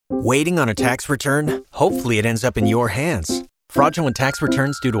Waiting on a tax return? Hopefully it ends up in your hands. Fraudulent tax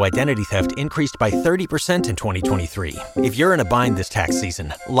returns due to identity theft increased by 30% in 2023. If you're in a bind this tax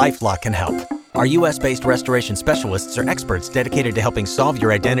season, LifeLock can help. Our U.S.-based restoration specialists are experts dedicated to helping solve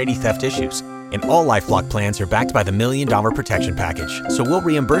your identity theft issues. And all LifeLock plans are backed by the $1 Million Protection Package. So we'll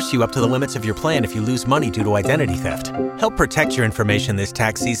reimburse you up to the limits of your plan if you lose money due to identity theft. Help protect your information this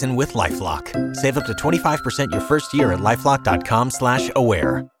tax season with LifeLock. Save up to 25% your first year at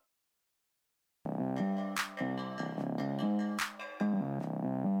LifeLock.com/aware.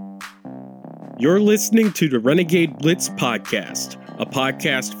 You're listening to the Renegade Blitz podcast, a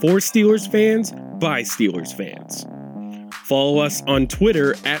podcast for Steelers fans by Steelers fans. Follow us on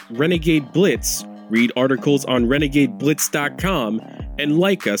Twitter at Renegade Blitz, read articles on renegadeblitz.com, and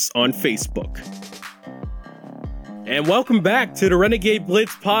like us on Facebook. And welcome back to the Renegade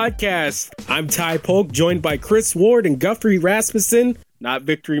Blitz podcast. I'm Ty Polk, joined by Chris Ward and Guthrie Rasmussen. Not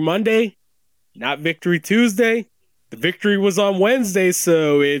Victory Monday, not Victory Tuesday. The victory was on Wednesday,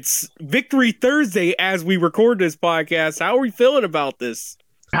 so it's Victory Thursday as we record this podcast. How are we feeling about this?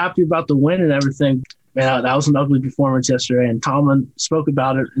 Happy about the win and everything. Man, that was an ugly performance yesterday, and Tomlin spoke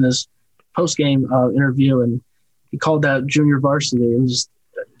about it in his post-game interview, and he called that junior varsity. It was just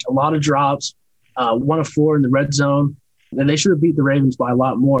a lot of drops, 1 of 4 in the red zone, and they should have beat the Ravens by a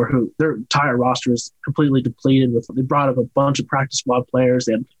lot more. Their entire roster is completely depleted. They brought up a bunch of practice squad players.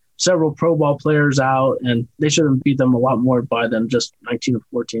 They had several Pro Bowl players out, and they should have beat them a lot more by than just 19 of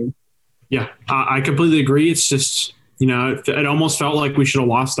 14. Yeah, I completely agree. It's just, it almost felt like we should have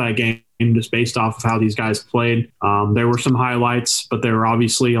lost that game just based off of how these guys played. There were some highlights, but there were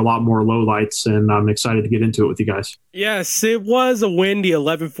obviously a lot more lowlights, and I'm excited to get into it with you guys. Yes, it was a win, the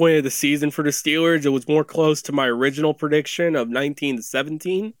 11th win of the season for the Steelers. It was more close to my original prediction of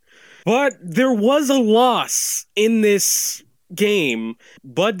 19-17. But there was a loss in this game.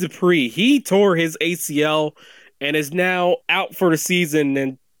 Bud Dupree, he tore his ACL and is now out for the season,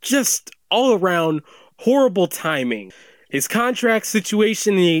 and just all around horrible timing. His contract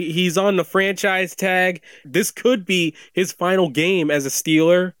situation, he's on the franchise tag. This could be his final game as a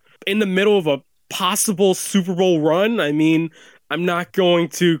Steeler in the middle of a possible Super Bowl run. I mean, I'm not going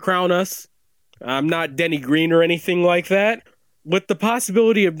to crown us. I'm not Denny Green or anything like that. With the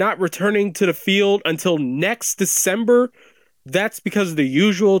possibility of not returning to the field until next December, that's because of the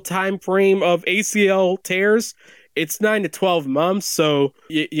usual time frame of ACL tears. It's 9 to 12 months, so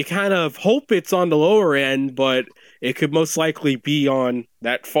you kind of hope it's on the lower end, but it could most likely be on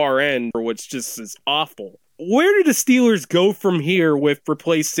that far end, which just is awful. Where do the Steelers go from here with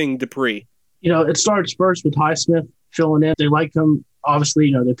replacing Dupree? It starts first with Highsmith filling in. They like him.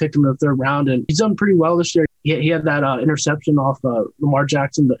 Obviously, they picked him in the 3rd round, and he's done pretty well this year. He had that interception off Lamar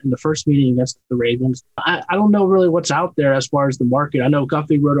Jackson in the first meeting against the Ravens. I don't know really what's out there as far as the market. I know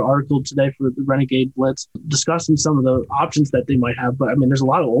Guthrie wrote an article today for the Renegade Blitz discussing some of the options that they might have. But, I mean, there's a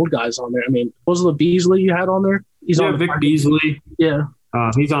lot of old guys on there. I mean, was it Beasley you had on there? He's on Vic Beasley. Yeah.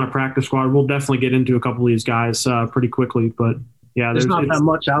 He's on a practice squad. We'll definitely get into a couple of these guys pretty quickly. But, yeah. There's not that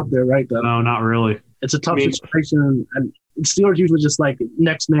much out there, right? Though. No, not really. It's a tough situation. And Steelers usually just like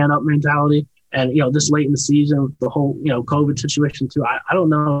next man up mentality. And, this late in the season with the whole, COVID situation too, I don't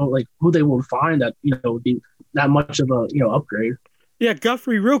know who they will find that, would be that much of a, upgrade. Yeah,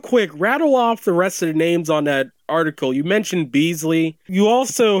 Guthrie, real quick, rattle off the rest of the names on that article. You mentioned Beasley. You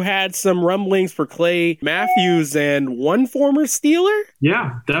also had some rumblings for Clay Matthews and one former Steeler?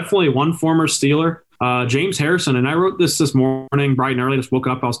 Yeah, definitely one former Steeler. James Harrison. And I wrote this morning bright and early. Just woke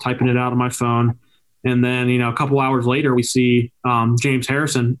up. I was typing it out on my phone. And then, a couple hours later, we see James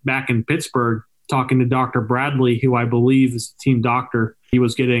Harrison back in Pittsburgh talking to Dr. Bradley, who I believe is the team doctor. He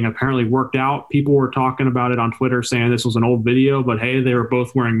was getting apparently worked out. People were talking about it on Twitter saying this was an old video, but hey, they were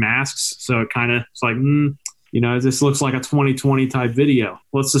both wearing masks. So it's like, this looks like a 2020 type video.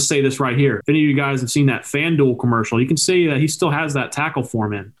 Let's just say this right here. If any of you guys have seen that FanDuel commercial, you can see that he still has that tackle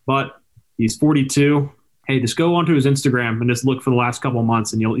form in, but he's 42. Hey, just go onto his Instagram and just look for the last couple of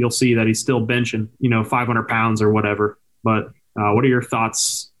months, and you'll see that he's still benching, 500 pounds or whatever. But what are your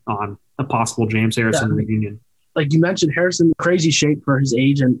thoughts on a possible James Harrison reunion? Like you mentioned, Harrison, crazy shape for his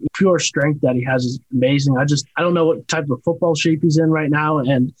age, and pure strength that he has is amazing. I don't know what type of football shape he's in right now.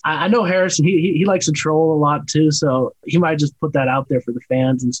 And I know Harrison, he likes to troll a lot too. So he might just put that out there for the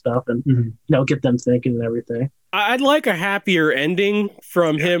fans and stuff and, get them thinking and everything. I'd like a happier ending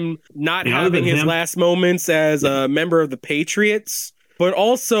from him not having his last moments as a member of the Patriots. But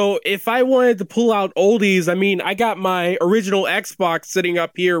also, if I wanted to pull out oldies, I mean, I got my original Xbox sitting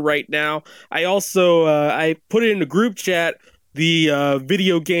up here right now. I also I put it in the group chat. the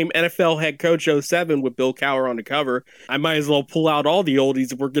video game NFL Head Coach '07 with Bill Cowher on the cover. I might as well pull out all the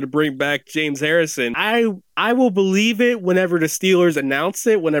oldies if we're going to bring back James Harrison. I will believe it whenever the Steelers announce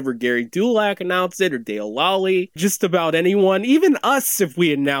it, whenever Gary Dulac announce it, or Dale Lally, just about anyone, even us if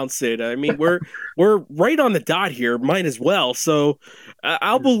we announce it. I mean, we're right on the dot here, might as well. So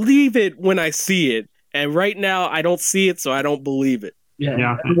I'll believe it when I see it. And right now, I don't see it, so I don't believe it.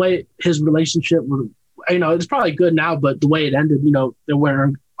 Yeah. The way his relationship with, it's probably good now, but the way it ended, they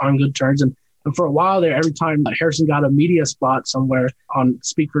weren't on good terms. And for a while there, every time Harrison got a media spot somewhere on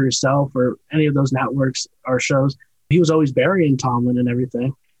Speak for Yourself or any of those networks or shows, he was always burying Tomlin and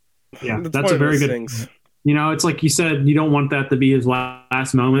everything. Yeah, that's a very good thing. It's like you said, you don't want that to be his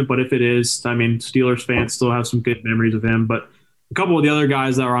last moment, but if it is, I mean, Steelers fans still have some good memories of him. But a couple of the other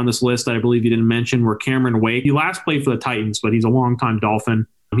guys that are on this list that I believe you didn't mention were Cameron Wake. He last played for the Titans, but he's a longtime Dolphin.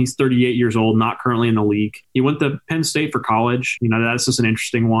 He's 38 years old, not currently in the league. He went to Penn State for college. That's just an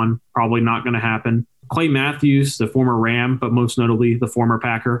interesting one. Probably not going to happen. Clay Matthews, the former Ram, but most notably the former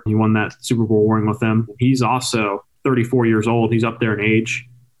Packer. He won that Super Bowl ring with them. He's also 34 years old. He's up there in age,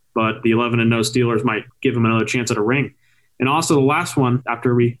 but the 11-0 Steelers might give him another chance at a ring. And also the last one,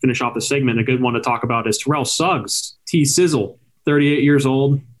 after we finish off the segment, a good one to talk about is Terrell Suggs, T-Sizzle, 38 years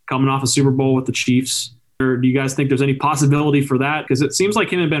old, coming off a Super Bowl with the Chiefs. Or do you guys think there's any possibility for that? Because it seems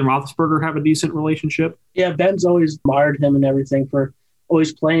like him and Ben Roethlisberger have a decent relationship. Yeah, Ben's always admired him and everything for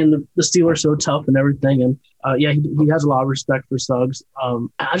always playing the Steelers so tough and everything. And he has a lot of respect for Suggs.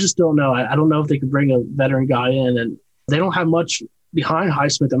 I just don't know. I don't know if they could bring a veteran guy in, and they don't have much behind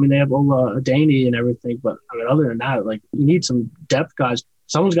Highsmith. I mean, they have Ola Adaney and everything, but other than that, you need some depth guys.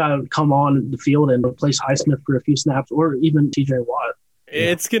 Someone's got to come on the field and replace Highsmith for a few snaps, or even T.J. Watt.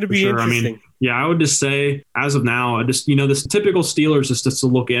 It's going to be interesting. I would just say, as of now, this typical Steelers is just to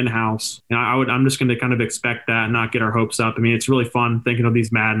look in-house. I'm just going to kind of expect that and not get our hopes up. I mean, it's really fun thinking of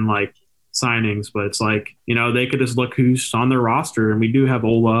these Madden signings, but it's they could just look who's on their roster, and we do have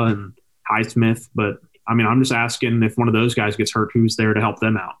Ola and Highsmith, but I'm just asking if one of those guys gets hurt, who's there to help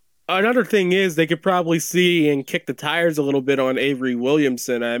them out. Another thing is they could probably see and kick the tires a little bit on Avery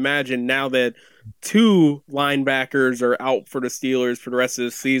Williamson. I imagine now that two linebackers are out for the Steelers for the rest of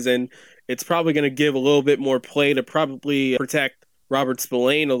the season, it's probably going to give a little bit more play to probably protect Robert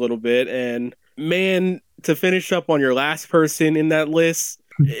Spillane a little bit. And man, to finish up on your last person in that list,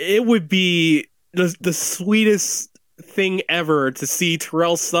 it would be the sweetest thing ever to see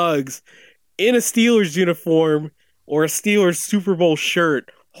Terrell Suggs in a Steelers uniform or a Steelers Super Bowl shirt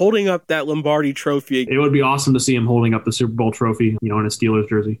holding up that Lombardi trophy. It would be awesome to see him holding up the Super Bowl trophy, in a Steelers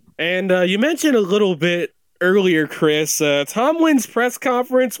jersey. And you mentioned a little bit earlier, Chris, Tomlin's press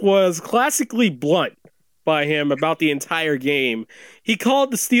conference was classically blunt by him about the entire game. He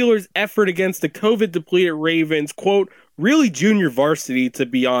called the Steelers' effort against the COVID-depleted Ravens, quote, really junior varsity, to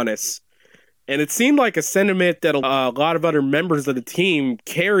be honest. And it seemed like a sentiment that a lot of other members of the team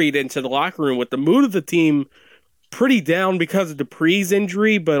carried into the locker room, with the mood of the team pretty down because of Dupree's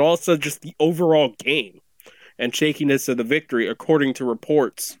injury, but also just the overall game and shakiness of the victory, according to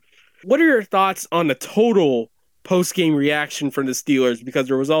reports. What are your thoughts on the total post-game reaction from the Steelers? Because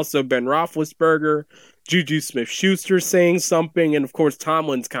there was also Ben Roethlisberger, Juju Smith-Schuster saying something, and of course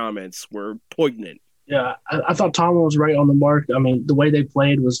Tomlin's comments were poignant. Yeah, I thought Tomlin was right on the mark. I mean, the way they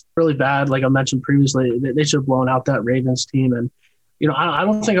played was really bad. Like I mentioned previously, they should have blown out that Ravens team. And I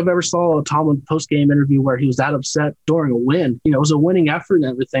don't think I've ever saw a Tomlin post-game interview where he was that upset during a win. It was a winning effort and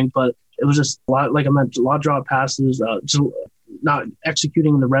everything, but it was just a lot, like I mentioned, a lot of drop passes, just not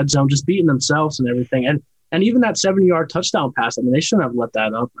executing in the red zone, just beating themselves and everything. And even that 70-yard touchdown pass, they shouldn't have let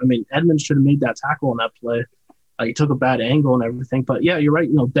that up. Edmonds should have made that tackle on that play. He took a bad angle and everything. But yeah, you're right.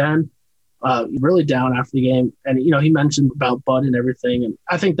 Ben, really down after the game. And, he mentioned about Bud and everything. And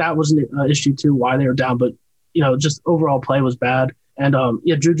I think that was an issue too, why they were down. But, just overall play was bad. And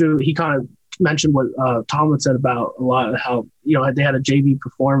Juju, he kind of mentioned what Tomlin said about a lot of how, they had a JV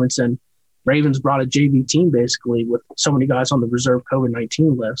performance and Ravens brought a JV team basically with so many guys on the reserve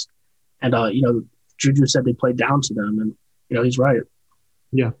COVID-19 list. And, Juju said they played down to them. And, he's right.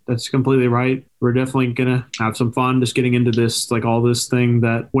 Yeah, that's completely right. We're definitely going to have some fun just getting into this, all this thing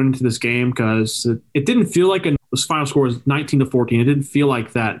that went into this game, because it didn't feel like the final score was 19-14. It didn't feel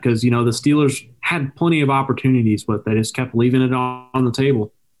like that because, the Steelers had plenty of opportunities, but they just kept leaving it on the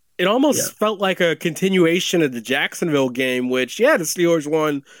table. It almost felt like a continuation of the Jacksonville game, which, the Steelers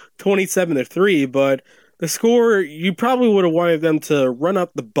won 27-3, but the score, you probably would have wanted them to run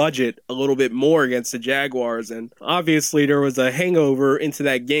up the budget a little bit more against the Jaguars. And obviously there was a hangover into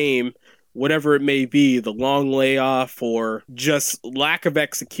that game, whatever it may be, the long layoff or just lack of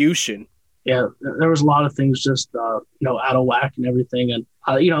execution. Yeah, there was a lot of things just, out of whack and everything. And,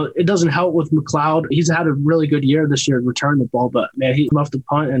 it doesn't help with McLeod. He's had a really good year this year to return the ball, but, man, he muffed the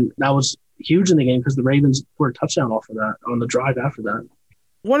punt, and that was huge in the game because the Ravens were a touchdown off of that on the drive after that.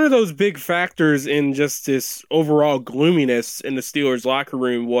 One of those big factors in just this overall gloominess in the Steelers locker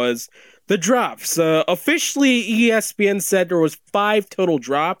room was the drops. Officially, ESPN said there was 5 total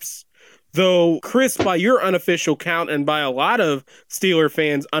drops, though, Chris, by your unofficial count and by a lot of Steeler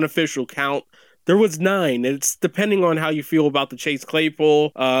fans' unofficial count, there was 9. It's depending on how you feel about the Chase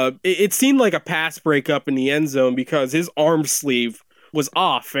Claypool. It seemed like a pass breakup in the end zone because his arm sleeve was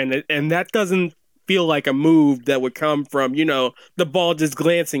off, and that doesn't feel like a move that would come from, the ball just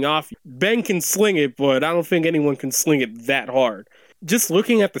glancing off. Ben can sling it, but I don't think anyone can sling it that hard. Just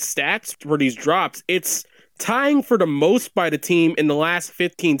looking at the stats for these drops, it's tying for the most by the team in the last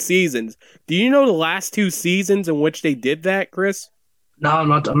 15 seasons. Do you know the last 2 seasons in which they did that, Chris? No, I'm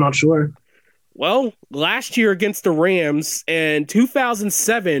not sure. Well, last year against the Rams and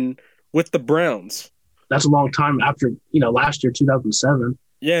 2007 with the Browns. That's a long time after, last year, 2007.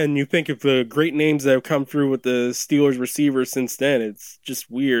 Yeah, and you think of the great names that have come through with the Steelers receivers since then. It's just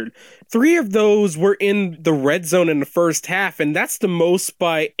weird. 3 of those were in the red zone in the first half, and that's the most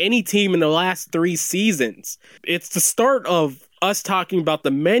by any team in the last 3 seasons. It's the start of us talking about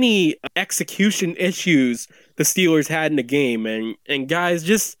the many execution issues the Steelers had in the game. And guys,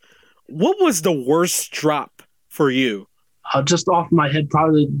 just what was the worst drop for you? Just off my head,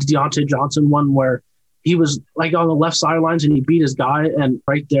 probably the Deontay Johnson one where he was like on the left sidelines and he beat his guy, and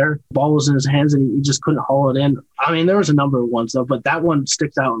right there, the ball was in his hands and he just couldn't haul it in. I mean, there was a number of ones though, but that one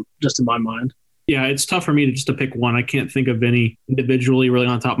sticks out just in my mind. Yeah, it's tough for me to pick one. I can't think of any individually really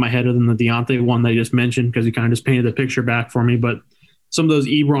on top of my head other than the Deontay one that you just mentioned because he kind of just painted the picture back for me. But some of those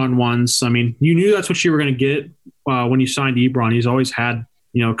Ebron ones, I mean, you knew that's what you were going to get when you signed Ebron. He's always had,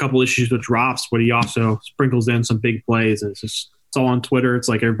 a couple issues with drops, but he also sprinkles in some big plays, and it's all on Twitter. It's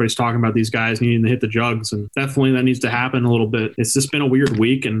like everybody's talking about these guys needing to hit the jugs, and definitely that needs to happen a little bit. It's just been a weird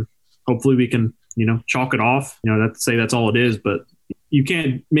week, and hopefully we can, chalk it off. That's all it is, but you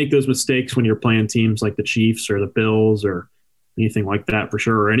can't make those mistakes when you're playing teams like the Chiefs or the Bills or anything like that for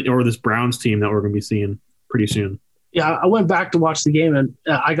sure, or this Browns team that we're going to be seeing pretty soon. Yeah, I went back to watch the game, and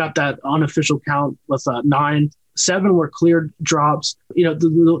I got that unofficial count with 9. 7 were cleared drops.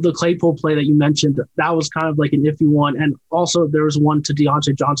 The Claypool play that you mentioned, that was kind of like an iffy one. And also there was one to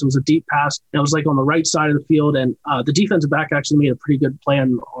Deontay Johnson. It was a deep pass. It was like on the right side of the field. And the defensive back actually made a pretty good play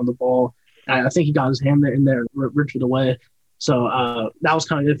on the ball. And I think he got his hand in there and ripped it away. So that was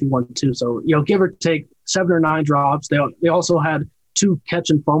kind of an iffy one too. So, give or take 7 or 9 drops. They also had 2 catch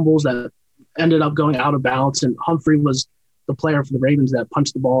and fumbles that ended up going out of bounds. And Humphrey was the player for the Ravens that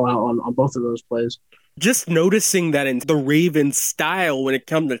punched the ball out on both of those plays. Just noticing that in the Ravens style when it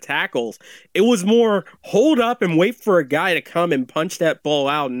comes to tackles, it was more hold up and wait for a guy to come and punch that ball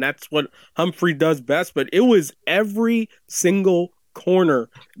out, and that's what Humphrey does best. But it was every single corner,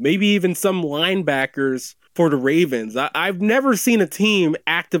 maybe even some linebackers for the Ravens. I've never seen a team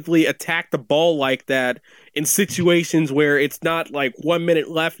actively attack the ball like that in situations where it's not like 1 minute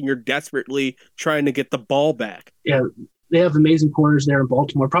left and you're desperately trying to get the ball back. Yeah. They have amazing corners there in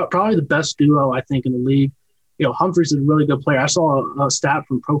Baltimore. Probably the best duo, I think, in the league. Humphrey's a really good player. I saw a stat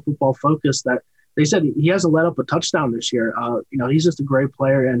from Pro Football Focus that they said he hasn't let up a touchdown this year. He's just a great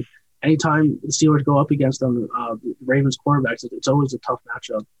player. And anytime the Steelers go up against them, the Ravens cornerbacks, it's always a tough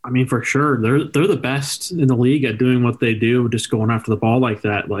matchup. I mean, for sure. They're the best in the league at doing what they do, just going after the ball like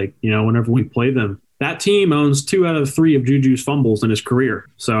that. Like, whenever we play them. That team owns 2 out of 3 of Juju's fumbles in his career.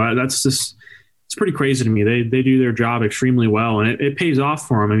 So that's just – it's pretty crazy to me. They do their job extremely well, and it pays off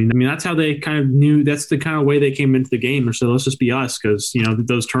for them. I mean, that's how they kind of knew. That's the kind of way they came into the game. So let's just be us because,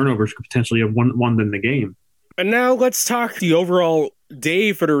 those turnovers could potentially have won them the game. And now let's talk the overall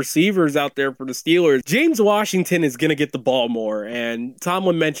day for the receivers out there for the Steelers. James Washington is going to get the ball more, and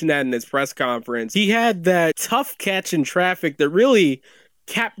Tomlin mentioned that in his press conference. He had that tough catch in traffic that really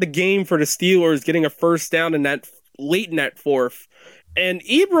capped the game for the Steelers, getting a first down in that late in that fourth. And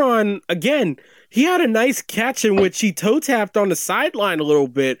Ebron, again, he had a nice catch in which he toe tapped on the sideline a little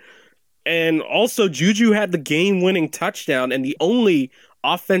bit. And also Juju had the game-winning touchdown and the only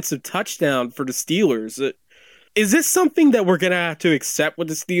offensive touchdown for the Steelers. Is this something that we're going to have to accept with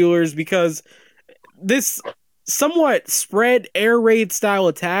the Steelers? Because this somewhat spread air raid style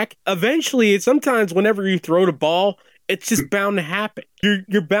attack, eventually, sometimes whenever you throw the ball, it's just bound to happen.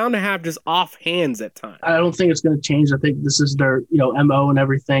 You're bound to have just off hands at times. I don't think it's going to change. I think this is their MO and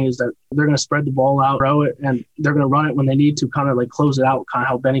everything is that they're going to spread the ball out, throw it, and they're going to run it when they need to, kind of like close it out, kind of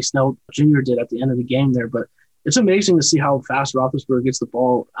how Benny Snell Jr. did at the end of the game there. But it's amazing to see how fast Roethlisberger gets the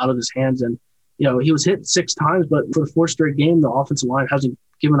ball out of his hands. And, he was hit 6 times, but for the 4th straight game, the offensive line hasn't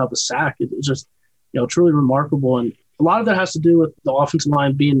given up a sack. It's just, truly remarkable. And a lot of that has to do with the offensive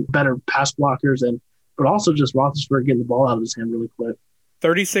line being better pass blockers, but also just Roethlisberger getting the ball out of his hand really quick.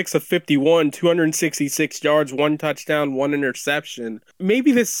 36 of 51, 266 yards, 1 touchdown, 1 interception.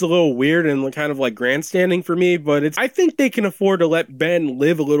 Maybe this is a little weird and kind of like grandstanding for me, but I think they can afford to let Ben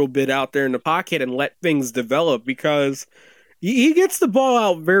live a little bit out there in the pocket and let things develop, because he gets the ball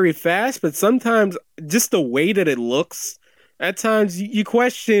out very fast, but sometimes just the way that it looks, at times you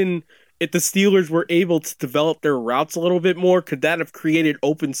question if the Steelers were able to develop their routes a little bit more. Could that have created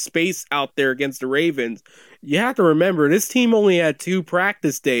open space out there against the Ravens? You have to remember, this team only had 2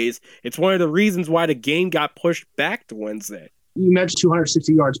 practice days. It's one of the reasons why the game got pushed back to Wednesday. You mentioned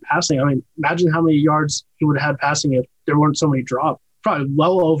 260 yards passing. I mean, imagine how many yards he would have had passing if there weren't so many drops. Probably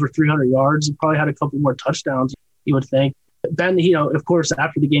well over 300 yards. He probably had a couple more touchdowns, you would think. Ben, of course,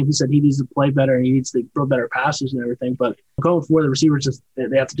 after the game, he said he needs to play better and he needs to throw better passes and everything. But going forward, the receivers,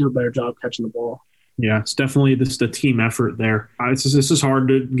 they have to do a better job catching the ball. Yeah, it's definitely the team effort there. This is hard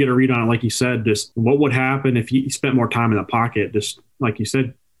to get a read on it, like you said. Just what would happen if you spent more time in the pocket, just like you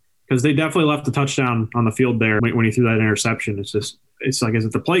said, because they definitely left the touchdown on the field there when he threw that interception. It's like, is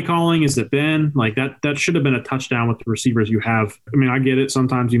it the play calling? Is it Ben? Like that should have been a touchdown with the receivers you have. I mean, I get it.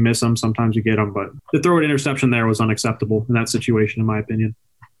 Sometimes you miss them, sometimes you get them, but the throw an interception there was unacceptable in that situation, in my opinion.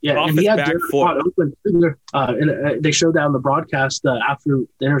 Yeah, and he had Derek Watt open. And they showed that on the broadcast after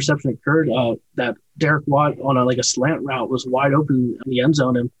the interception occurred, that Derek Watt on a slant route was wide open in the end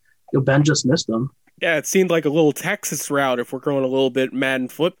zone, and Ben just missed him. Yeah, it seemed like a little Texas route if we're going a little bit Madden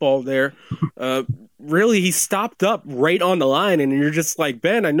football there. Really, he stopped up right on the line, and you're just like,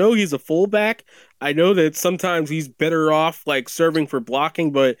 Ben, I know he's a fullback. I know that sometimes he's better off serving for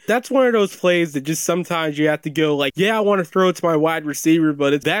blocking, but that's one of those plays that just sometimes you have to go yeah, I want to throw it to my wide receiver,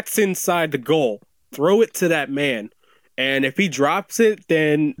 but that's inside the goal. Throw it to that man. And if he drops it,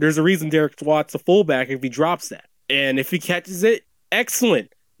 then there's a reason Derek Watt's a fullback if he drops that. And if he catches it,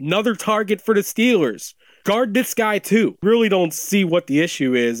 excellent. Another target for the Steelers. Guard this guy too. Really don't see what the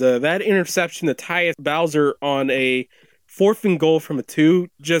issue is. That interception to Tyus Bowser on a 4th and goal from a 2,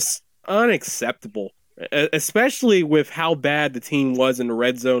 just unacceptable. Especially with how bad the team was in the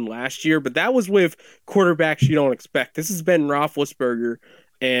red zone last year. But that was with quarterbacks you don't expect. This has been Roethlisberger,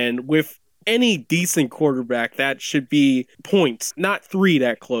 and with any decent quarterback, that should be points. Not 3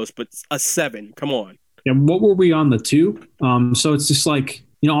 that close, but a 7. Come on. And what were we on the 2? So it's just like,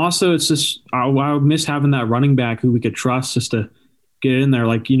 also it's just, I would miss having that running back who we could trust just to get in there.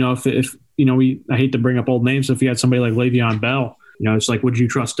 Like, if I hate to bring up old names. So if you had somebody like Le'Veon Bell, it's like, would you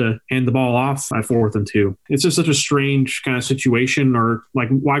trust to hand the ball off at 4th and 2? It's just such a strange kind of situation. Or like,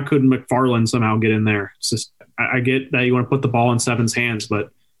 why couldn't McFarland somehow get in there? It's just, I get that you want to put the ball in Seven's hands, but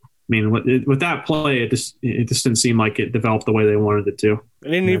I mean, with that play, it just didn't seem like it developed the way they wanted it to. They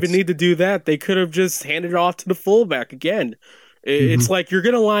didn't even need to do that. They could have just handed it off to the fullback again. It's like you're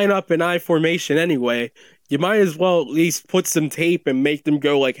going to line up in I formation anyway. You might as well at least put some tape and make them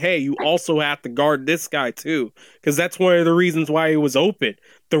go hey, you also have to guard this guy too. Because that's one of the reasons why he was open.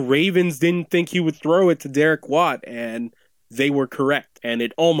 The Ravens didn't think he would throw it to Derek Watt, and they were correct. And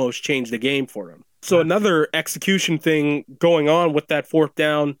it almost changed the game for him. So another execution thing going on with that 4th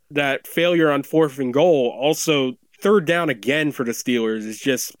down, that failure on 4th and goal. Also, 3rd down again for the Steelers has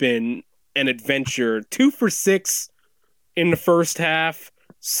just been an adventure. 2 for 6 in the first half,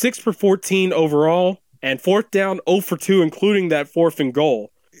 6 for 14 overall, and 4th down 0 for 2, including that 4th and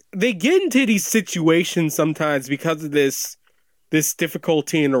goal. They get into these situations sometimes because of this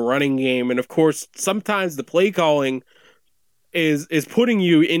difficulty in the running game, and of course, sometimes the play calling is putting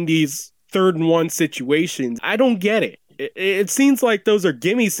you in these 3rd and 1 situations. I don't get it. It seems like those are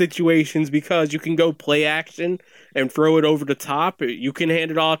gimme situations because you can go play action and throw it over the top. You can hand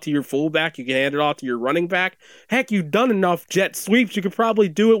it off to your fullback. You can hand it off to your running back. Heck, you've done enough jet sweeps. You could probably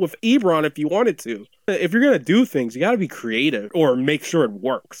do it with Ebron if you wanted to. If you're going to do things, you got to be creative or make sure it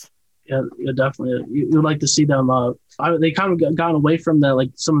works. Yeah, definitely. You'd like to see them. They kind of gotten away from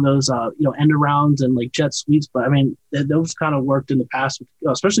some of those end arounds and jet sweeps, but I mean those kind of worked in the past.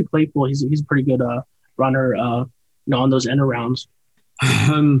 Especially Claypool, he's a pretty good runner. On those end arounds.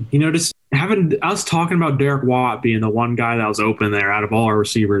 Just having us talking about Derek Watt being the one guy that was open there out of all our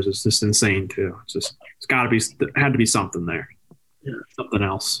receivers is just insane too. It's had to be something there. Yeah, something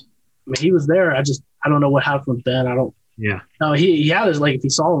else. I mean, he was there. I don't know what happened with Ben. Yeah. No, he had his if he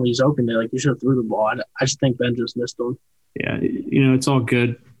saw him, he's open there. You should have threw the ball. I just think Ben just missed him. Yeah, it's all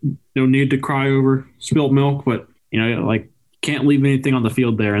good. No need to cry over spilled milk, but can't leave anything on the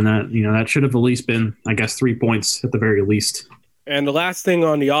field there. And that should have at least been, I guess, 3 points at the very least. And the last thing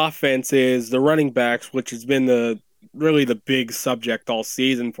on the offense is the running backs, which has been really the big subject all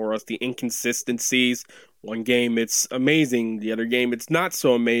season for us, the inconsistencies. One game it's amazing, the other game it's not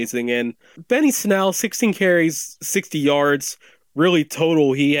so amazing. And Benny Snell, 16 carries, 60 yards. Really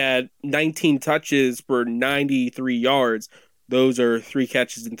total, he had 19 touches for 93 yards. Those are 3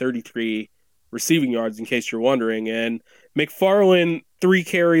 catches and 33 receiving yards, in case you're wondering. And McFarland, 3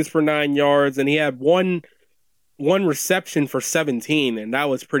 carries for 9 yards, and he had one reception for 17, and that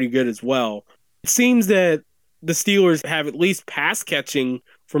was pretty good as well. It seems that the Steelers have at least pass catching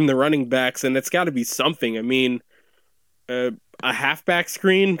from the running backs, and it's got to be something. I mean, a halfback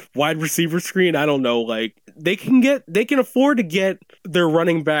screen, wide receiver screen, I don't know. Like, they can afford to get their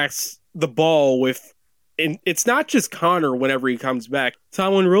running backs the ball with, and it's not just Connor whenever he comes back.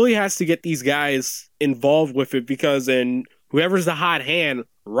 Someone really has to get these guys involved with it, because then whoever's the hot hand,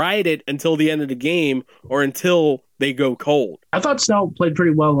 ride it until the end of the game or until they go cold. I thought Snell played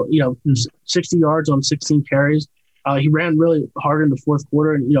pretty well, 60 yards on 16 carries. He ran really hard in the fourth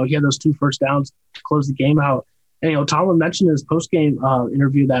quarter, and, he had those 2 first downs to close the game out. And, Tomlin mentioned in his post-game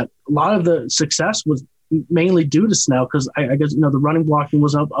interview that a lot of the success was mainly due to Snell, because I guess, the running blocking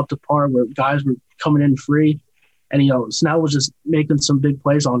was up to par, where guys were coming in free. And, Snell was just making some big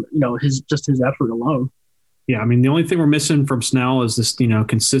plays on, his effort alone. Yeah, I mean, the only thing we're missing from Snell is this,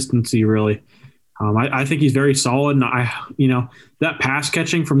 consistency, really. I think he's very solid, and that pass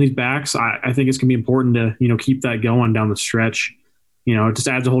catching from these backs, I think it's going to be important to, keep that going down the stretch. It just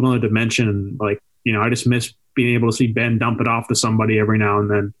adds a whole other dimension. And I just miss being able to see Ben dump it off to somebody every now and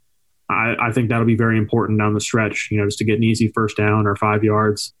then. I think that'll be very important down the stretch, just to get an easy first down or 5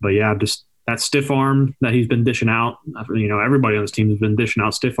 yards. But yeah, just that stiff arm that he's been dishing out. Everybody on this team has been dishing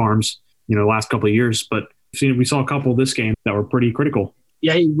out stiff arms, the last couple of years. But we saw a couple this game that were pretty critical.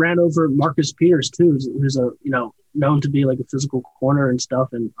 Yeah, he ran over Marcus Peters too, who's known to be like a physical corner and stuff.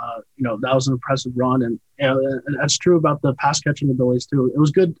 And that was an impressive run. And that's true about the pass catching abilities too. It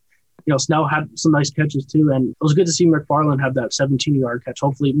was good. Snell had some nice catches too, and it was good to see McFarland have that 17-yard catch.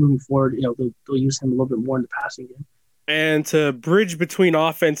 Hopefully, moving forward, they'll use him a little bit more in the passing game. And to bridge between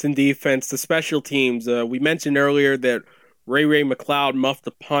offense and defense, the special teams, we mentioned earlier that Ray McLeod muffed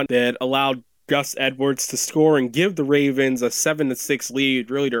a punt that allowed Gus Edwards to score and give the Ravens a 7-6 lead,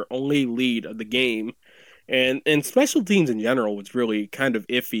 really their only lead of the game. And special teams in general was really kind of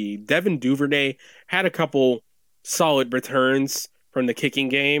iffy. Devin Duvernay had a couple solid returns from the kicking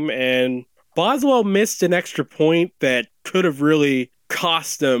game, and Boswell missed an extra point that could have really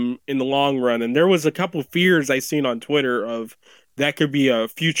cost them in the long run. And there was a couple fears I seen on Twitter of that could be a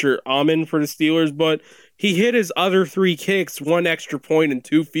future omen for the Steelers, but he hit his other 3 kicks, 1 extra point and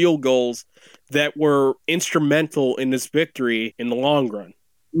 2 field goals that were instrumental in this victory in the long run.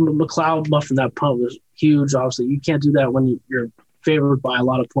 McLeod muffing that punt was huge. Obviously, you can't do that when you're favored by a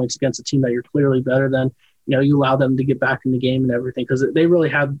lot of points against a team that you're clearly better than. You allow them to get back in the game and everything, because they really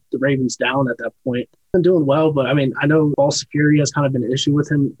had the Ravens down at that point. Been doing well, but I mean, I know ball security has kind of been an issue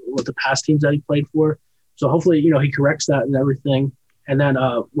with him with the past teams that he played for. So hopefully, he corrects that and everything. And then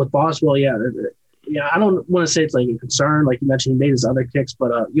with Boswell, I don't want to say it's like a concern. Like you mentioned, he made his other kicks,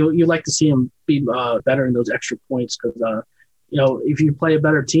 but you like to see him be better in those extra points, because if you play a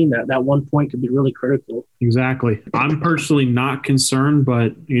better team, that 1 point could be really critical. Exactly. I'm personally not concerned,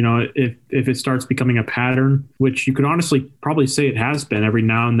 but if it starts becoming a pattern, which you could honestly probably say it has been, every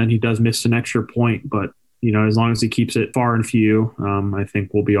now and then he does miss an extra point, but as long as he keeps it far and few, I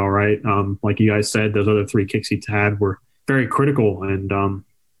think we'll be all right. Like you guys said, those other 3 kicks he had were very critical and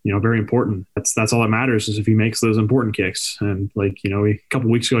very important. That's all that matters, is if he makes those important kicks. And a couple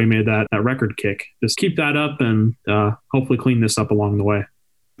of weeks ago, he made that record kick. Just keep that up and hopefully clean this up along the way.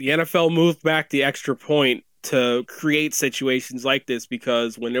 The NFL moved back the extra point to create situations like this,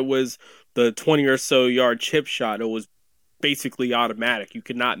 because when it was the 20 or so yard chip shot, it was basically automatic. You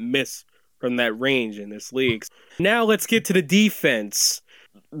could not miss from that range in this league. Now let's get to the defense.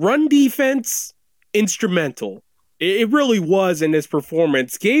 Run defense, instrumental. It really was in this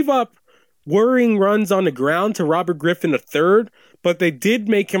performance. Gave up worrying runs on the ground to Robert Griffin III, but they did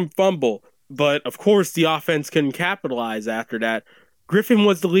make him fumble. But, of course, the offense couldn't capitalize after that. Griffin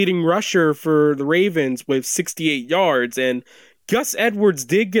was the leading rusher for the Ravens with 68 yards, and Gus Edwards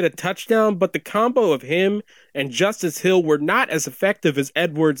did get a touchdown, but the combo of him and Justice Hill were not as effective as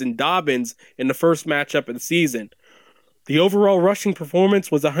Edwards and Dobbins in the first matchup of the season. The overall rushing performance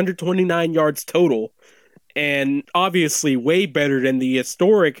was 129 yards total, and obviously way better than the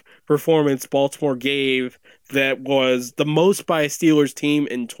historic performance Baltimore gave that was the most by a Steelers team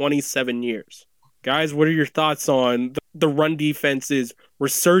in 27 years. Guys, what are your thoughts on the run defense's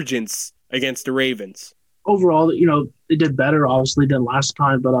resurgence against the Ravens? Overall, they did better, obviously, than last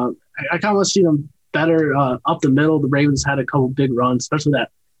time, but I kind of want to see them better up the middle. The Ravens had a couple big runs, especially that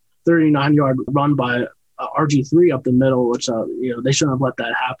 39-yard run by RG3 up the middle, which, they shouldn't have let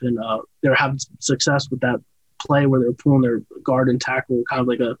that happen. They were having success with that play where they were pulling their guard and tackle, kind of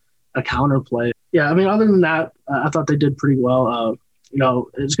like a counter play. Yeah, I mean, other than that, I thought they did pretty well.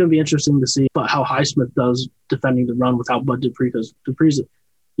 It's going to be interesting to see how Highsmith does defending the run without Bud Dupree, because Dupree's,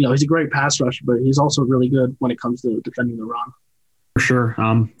 he's a great pass rusher, but he's also really good when it comes to defending the run. For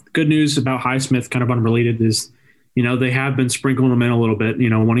sure. Good news about Highsmith, kind of unrelated, is, they have been sprinkling him in a little bit.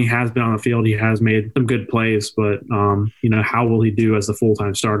 When he has been on the field, he has made some good plays, but, how will he do as the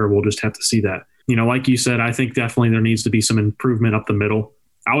full-time starter? We'll just have to see that. Like you said, I think definitely there needs to be some improvement up the middle.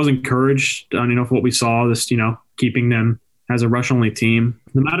 I was encouraged, for what we saw, this, keeping them as a rush-only team.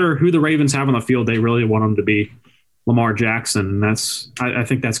 No matter who the Ravens have on the field, they really want them to be Lamar Jackson. And I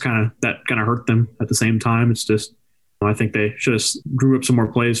think that kind of hurt them at the same time. It's just, I think they should have drew up some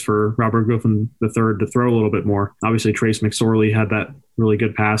more plays for Robert Griffin III to throw a little bit more. Obviously, Trace McSorley had that really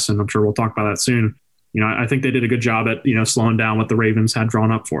good pass, and I'm sure we'll talk about that soon. I think they did a good job at, slowing down what the Ravens had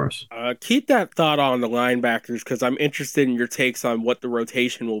drawn up for us. Keep that thought on the linebackers, because I'm interested in your takes on what the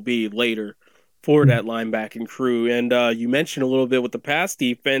rotation will be later for that linebacking crew. And you mentioned a little bit with the pass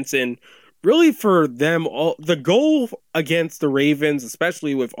defense, and really for them, the goal against the Ravens,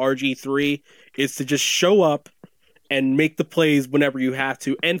 especially with RG3, is to just show up and make the plays whenever you have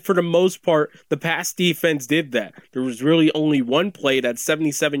to. And for the most part, the pass defense did that. There was really only one play, that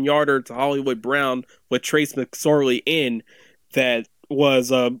 77-yarder to Hollywood Brown with Trace McSorley in, that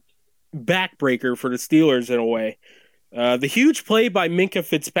was a backbreaker for the Steelers in a way. The huge play by Minkah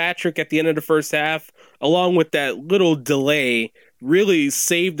Fitzpatrick at the end of the first half, along with that little delay, really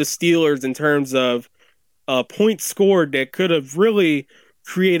saved the Steelers in terms of a point scored that could have really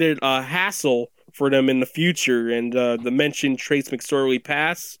created a hassle for them in the future. And the mentioned Trace McSorley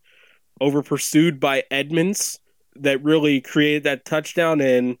pass over pursued by Edmonds that really created that touchdown,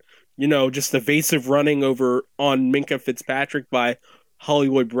 and just evasive running over on Minkah Fitzpatrick by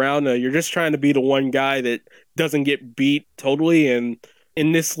Hollywood Brown. You're just trying to be the one guy that doesn't get beat totally, and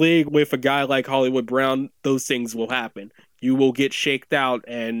in this league with a guy like Hollywood Brown, those things will happen. You will get shaked out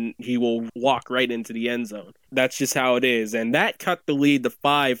and he will walk right into the end zone. That's just how it is. And that cut the lead to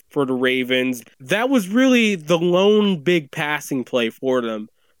 5 for the Ravens. That was really the lone big passing play for them,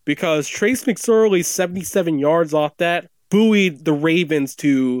 because Trace McSorley's 77 yards off that buoyed the Ravens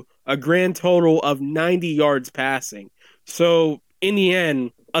to a grand total of 90 yards passing. So in the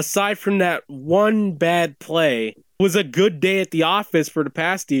end, aside from that one bad play, it was a good day at the office for the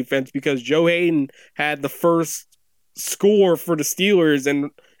pass defense, because Joe Hayden had the first score for the Steelers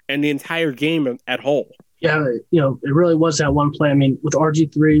and the entire game at whole. Yeah, it really was that one play. I mean, with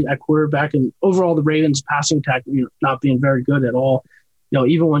RG3 at quarterback and overall the Ravens passing attack not being very good at all.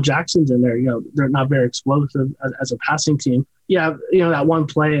 Even when Jackson's in there, they're not very explosive as a passing team. Yeah, that one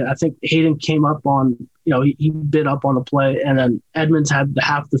play, I think Hayden came up on, he bit up on the play, and then Edmonds had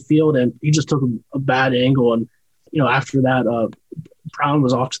half the field, and he just took a bad angle. And, after that, Brown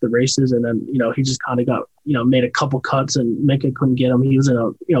was off to the races, and then, he just kind of got, made a couple cuts, and Minkah couldn't get him. He was in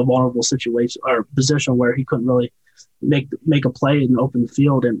a, vulnerable situation or position where he couldn't really make a play and open the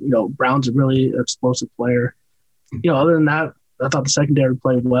field. And, Brown's a really explosive player. Other than that, I thought the secondary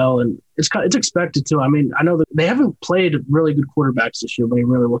played well, and it's expected to. I mean, I know that they haven't played really good quarterbacks this year when you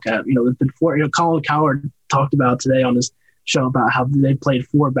really look at it. There's been 4. Colin Cowherd talked about today on his show about how they played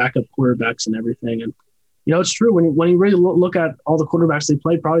 4 backup quarterbacks and everything. And it's true when you really look at all the quarterbacks they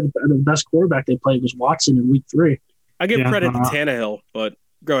played. Probably the best quarterback they played was Watson in Week 3. I give credit to Tannehill, but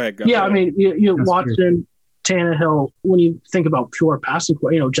go ahead. I mean, Watson, Tannehill. When you think about pure passing,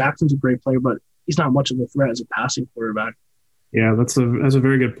 Jackson's a great player, but he's not much of a threat as a passing quarterback. Yeah, that's a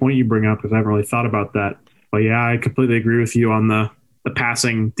very good point you bring up, because I haven't really thought about that. But yeah, I completely agree with you on the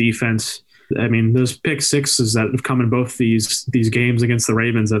passing defense. I mean, those pick sixes that have come in both these games against the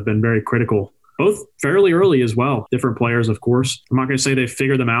Ravens have been very critical, both fairly early as well. Different players, of course. I'm not going to say they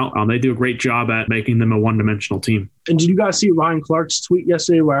figured them out. They do a great job at making them a one-dimensional team. And did you guys see Ryan Clark's tweet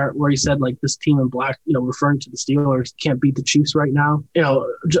yesterday where he said, like, this team in black, referring to the Steelers, can't beat the Chiefs right now?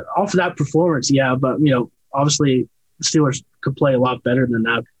 Off of that performance, yeah, but, obviously the Steelers could play a lot better than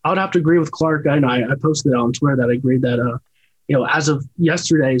that. I would have to agree with Clark. I posted on Twitter that I agreed that, as of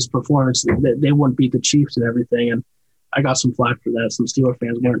yesterday's performance, they wouldn't beat the Chiefs and everything. And I got some flack for that. Some Steelers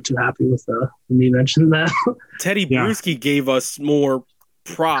fans weren't too happy with me mentioning that. Teddy Bruschi gave us more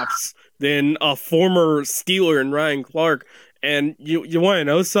props than a former Steeler and Ryan Clark. And you want to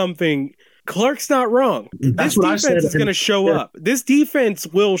know something? Clark's not wrong. That's this what I defense said. is going to show up. This defense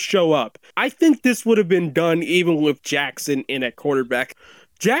will show up. I think this would have been done even with Jackson in at quarterback.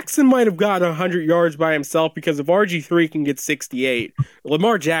 Jackson might have gotten 100 yards by himself because if RG3 can get 68,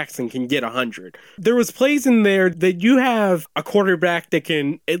 Lamar Jackson can get 100. There was plays in there that you have a quarterback that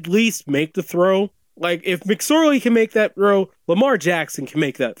can at least make the throw. Like, if McSorley can make that throw, Lamar Jackson can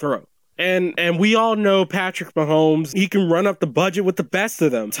make that throw. And we all know Patrick Mahomes, he can run up the budget with the best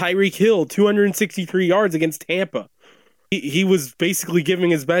of them. Tyreek Hill, 263 yards against Tampa. He was basically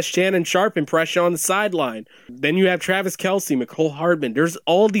giving his best Shannon Sharp impression on the sideline. Then you have Travis Kelce, McCole Hardman. There's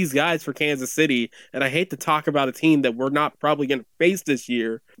all these guys for Kansas City, and I hate to talk about a team that we're not probably going to face this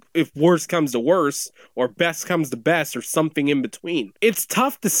year if worst comes to worst or best comes to best or something in between. It's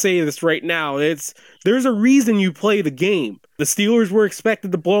tough to say this right now. There's a reason you play the game. The Steelers were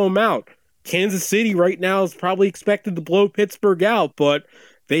expected to blow them out. Kansas City right now is probably expected to blow Pittsburgh out, but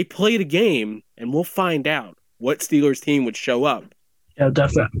they played a game, and we'll find out what Steelers team would show up. Yeah,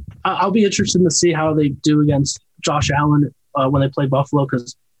 definitely. I'll be interested to see how they do against Josh Allen when they play Buffalo,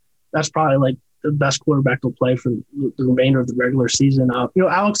 because that's probably like the best quarterback they'll play for the remainder of the regular season.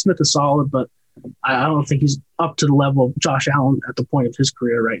 Alex Smith is solid, but I don't think he's up to the level of Josh Allen at the point of his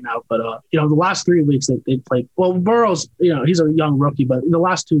career right now. But, the last 3 weeks that they played, well, Burrow's, he's a young rookie, but in the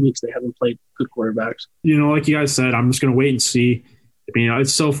last 2 weeks they haven't played good quarterbacks. Like you guys said, I'm just going to wait and see.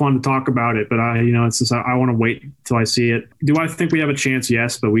 It's so fun to talk about it, but it's just, I want to wait until I see it. Do I think we have a chance?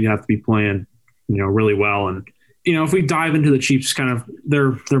 Yes, but we'd have to be playing, really well. And, if we dive into the Chiefs, kind of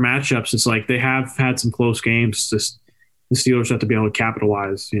their matchups, it's like they have had some close games. Just the Steelers have to be able to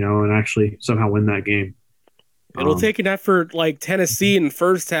capitalize, and actually somehow win that game. It'll take an effort like Tennessee in the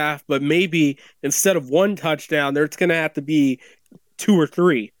first half, but maybe instead of one touchdown, there's going to have to be 2 or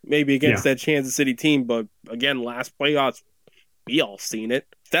 3, maybe against that Kansas City team. But again, last playoffs, we all seen it.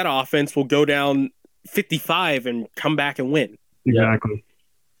 That offense will go down 55 and come back and win. Exactly.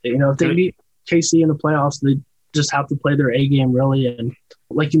 If they meet KC in the playoffs, they just have to play their A game really. And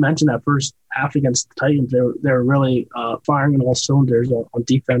like you mentioned, that first half against the Titans, they're really firing on all cylinders on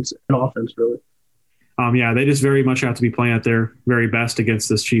defense and offense, really. They just very much have to be playing at their very best against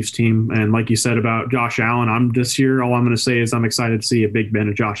this Chiefs team. And like you said about Josh Allen, all I'm going to say is I'm excited to see a Big Ben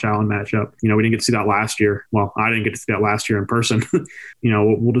and Josh Allen matchup. We didn't get to see that last year. Well, I didn't get to see that last year in person.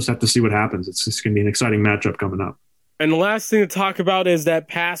 We'll just have to see what happens. It's just going to be an exciting matchup coming up. And the last thing to talk about is that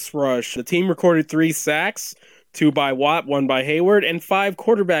pass rush. The team recorded 3 sacks, 2 by Watt, 1 by Hayward, and 5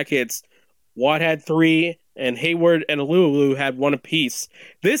 quarterback hits. Watt had 3, and Hayward and Alulu had 1 apiece.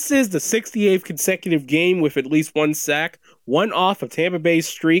 This is the 68th consecutive game with at least 1 sack, one off of Tampa Bay's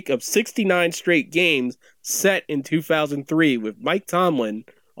streak of 69 straight games set in 2003 with Mike Tomlin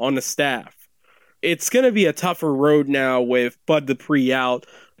on the staff. It's going to be a tougher road now with Bud Dupree out.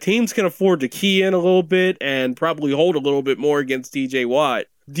 Teams can afford to key in a little bit and probably hold a little bit more against TJ Watt.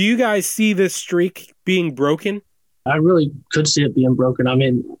 Do you guys see this streak being broken? I really could see it being broken. I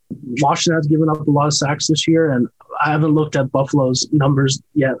mean, Washington has given up a lot of sacks this year, and I haven't looked at Buffalo's numbers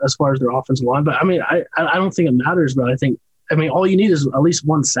yet as far as their offensive line. But, I mean, I don't think it matters, but I mean, all you need is at least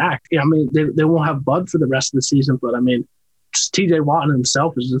 1 sack. Yeah, I mean, they won't have Bud for the rest of the season, but, I mean, just TJ Watt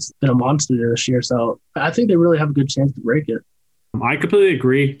himself has just been a monster this year. So I think they really have a good chance to break it. I completely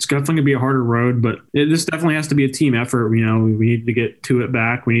agree. It's definitely going to be a harder road, but this definitely has to be a team effort. We need to get to it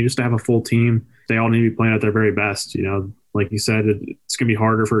back. We need just to have a full team. They all need to be playing at their very best. Like you said, it's going to be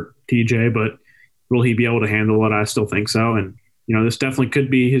harder for TJ, but will he be able to handle it? I still think so. And, this definitely could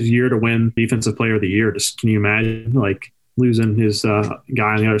be his year to win Defensive Player of the Year. Just can you imagine losing his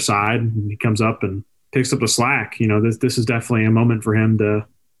guy on the other side and he comes up and picks up the slack? This is definitely a moment for him to,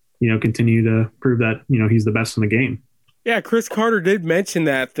 continue to prove that, he's the best in the game. Yeah, Chris Carter did mention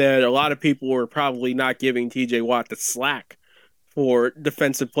that a lot of people were probably not giving TJ Watt the slack for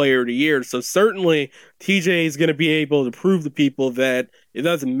Defensive Player of the Year. So certainly TJ is going to be able to prove to people that it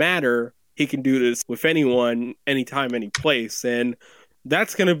doesn't matter. He can do this with anyone, anytime, any place. And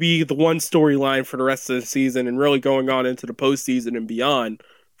that's going to be the one storyline for the rest of the season and really going on into the postseason and beyond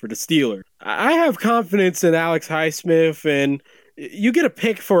for the Steelers. I have confidence in Alex Highsmith, and you get a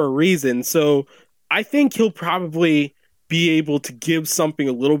pick for a reason. So I think he'll probably be able to give something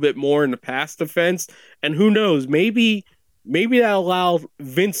a little bit more in the pass defense. And who knows, maybe that'll allow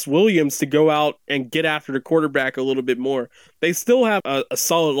Vince Williams to go out and get after the quarterback a little bit more. They still have a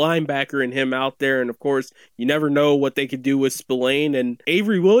solid linebacker in him out there. And of course, you never know what they could do with Spillane, and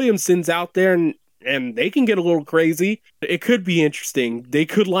Avery Williamson's out there and they can get a little crazy. It could be interesting. They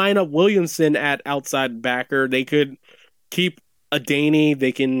could line up Williamson at outside backer. They could keep Adaney.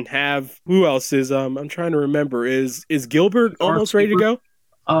 They can have, who else is I'm trying to remember. Is Gilbert almost ready to go?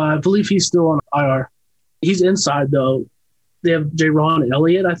 I believe he's still on IR. He's inside, though. They have Jaron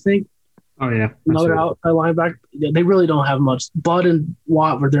Elliott, I think. Oh, yeah. Another outside linebacker. They really don't have much. Bud and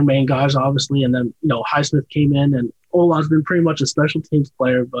Watt were their main guys, obviously, and then, Highsmith came in, and Ola's been pretty much a special teams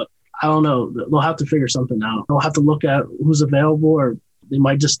player, but I don't know. They'll have to figure something out. They'll have to look at who's available, or they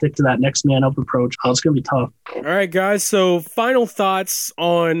might just stick to that next man up approach. It's going to be tough. All right, guys. So final thoughts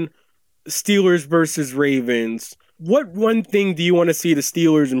on Steelers versus Ravens. What one thing do you want to see the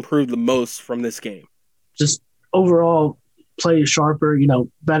Steelers improve the most from this game? Just overall play sharper,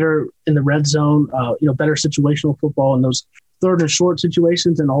 better in the red zone, better situational football in those third and short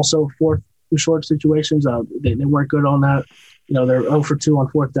situations, and also fourth and short situations. They weren't good on that. They're 0 for 2 on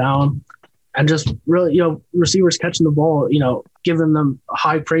fourth down. And just really, receivers catching the ball, giving them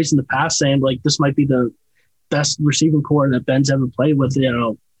high praise in the past, saying, like, this might be the best receiving core that Ben's ever played with,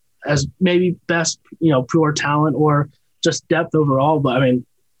 as maybe best, pure talent or just depth overall. But, I mean,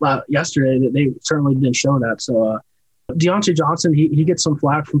 yesterday they certainly didn't show that. So, Deontay Johnson, he gets some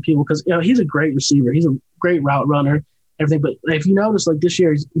flack from people because, he's a great receiver. He's a great route runner, everything. But if you notice, like, this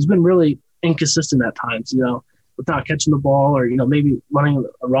year, he's been really inconsistent at times, with not catching the ball or, maybe running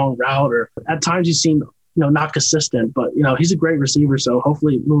a wrong route, or at times he's seen, not consistent, but, he's a great receiver. So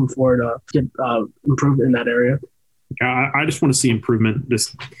hopefully moving forward, get improved in that area. I just want to see improvement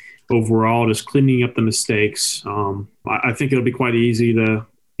just overall, just cleaning up the mistakes. I think it'll be quite easy to,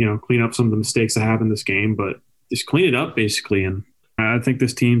 clean up some of the mistakes that happen in this game, but just clean it up basically. And I think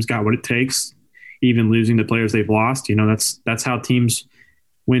this team's got what it takes, even losing the players they've lost. That's how teams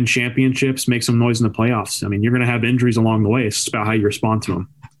win championships, make some noise in the playoffs. I mean, you're going to have injuries along the way. It's just about how you respond to them.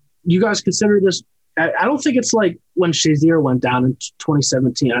 You guys consider this – I don't think it's like when Shazier went down in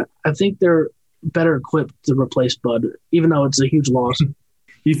 2017. I think they're better equipped to replace Bud, even though it's a huge loss.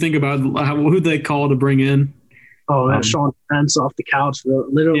 You think about who they call to bring in. Oh, Sean Pence off the couch.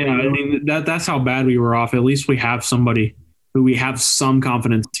 Literally. Yeah, I mean, that's how bad we were off. At least we have somebody who we have some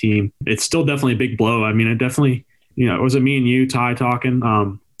confidence team. It's still definitely a big blow. I mean, it definitely – was it me and you, Ty,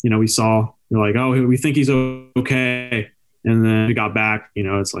 talking? We saw, you're like, oh, we think he's okay. And then we got back,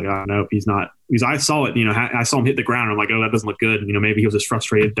 it's like, oh, no, he's not. Because I saw it, I saw him hit the ground. I'm like, oh, that doesn't look good. Maybe he was just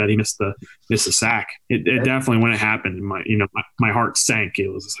frustrated that he missed the sack. It definitely, when it happened, my heart sank. It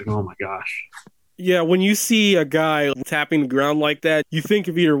was just like, oh my gosh. Yeah, when you see a guy tapping the ground like that, you think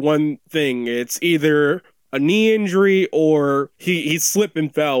of either one thing. It's either a knee injury or he slipped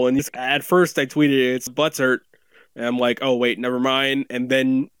and fell. And at first I tweeted, it's butts hurt. And I'm like, oh, wait, never mind. And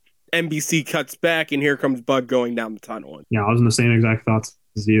then NBC cuts back, and here comes Bud going down the tunnel. Yeah, I was in the same exact thoughts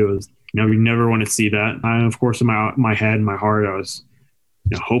as you. You never want to see that. Of course, in my head, my heart, I was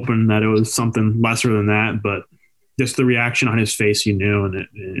hoping that it was something lesser than that. But just the reaction on his face, and it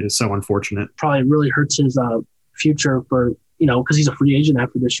is so unfortunate. Probably really hurts his future for, because he's a free agent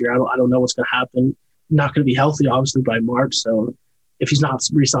after this year. I don't know what's going to happen. Not going to be healthy, obviously, by March. So if he's not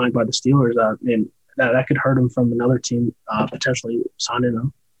re-signed by the Steelers, that could hurt him from another team potentially signing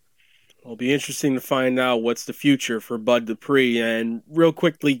him. It'll be interesting to find out what's the future for Bud Dupree. And real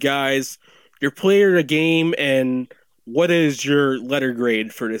quickly, guys, your player of the game, and what is your letter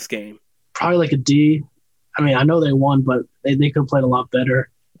grade for this game? Probably like a D. I mean, I know they won, but they could have played a lot better.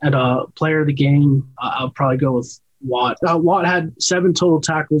 And player of the game, I'll probably go with Watt. Watt had 7 total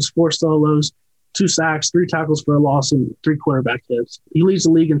tackles, 4 solos, 2 sacks, 3 tackles for a loss, and 3 quarterback hits. He leads the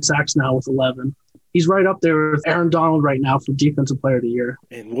league in sacks now with 11. He's right up there with Aaron Donald right now for Defensive Player of the Year.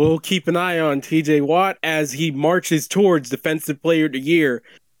 And we'll keep an eye on TJ Watt as he marches towards Defensive Player of the Year.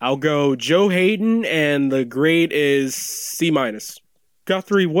 I'll go Joe Hayden, and the grade is C-.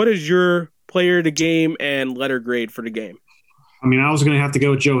 Guthrie, what is your player of the game and letter grade for the game? I mean, I was going to have to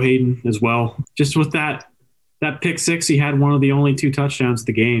go with Joe Hayden as well. Just with that pick six, he had one of the only 2 touchdowns of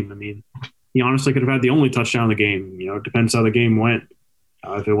the game. I mean, he honestly could have had the only touchdown of the game. It depends how the game went.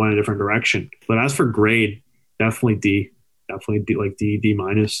 If it went a different direction. But as for grade, definitely D. Definitely D, like D-.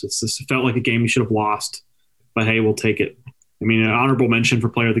 It felt like a game we should have lost. But hey, we'll take it. I mean, an honorable mention for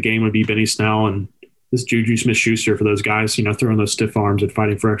player of the game would be Benny Snell and this Juju Smith-Schuster for those guys, throwing those stiff arms and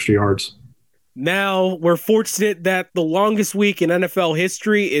fighting for extra yards. Now, we're fortunate that the longest week in NFL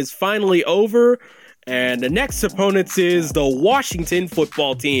history is finally over. And the next opponent is the Washington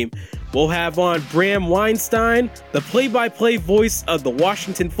football team. We'll have on Bram Weinstein, the play-by-play voice of the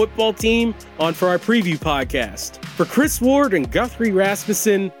Washington football team, on for our preview podcast. For Chris Ward and Guthrie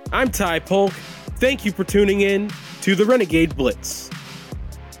Rasmussen, I'm Ty Polk. Thank you for tuning in to the Renegade Blitz.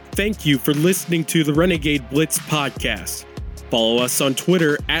 Thank you for listening to the Renegade Blitz podcast. Follow us on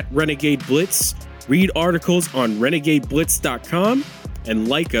Twitter at Renegade Blitz, read articles on renegadeblitz.com, and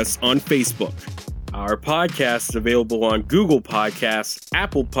like us on Facebook. Our podcast is available on Google Podcasts,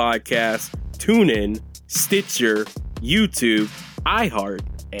 Apple Podcasts, TuneIn, Stitcher, YouTube, iHeart,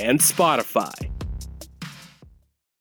 and Spotify.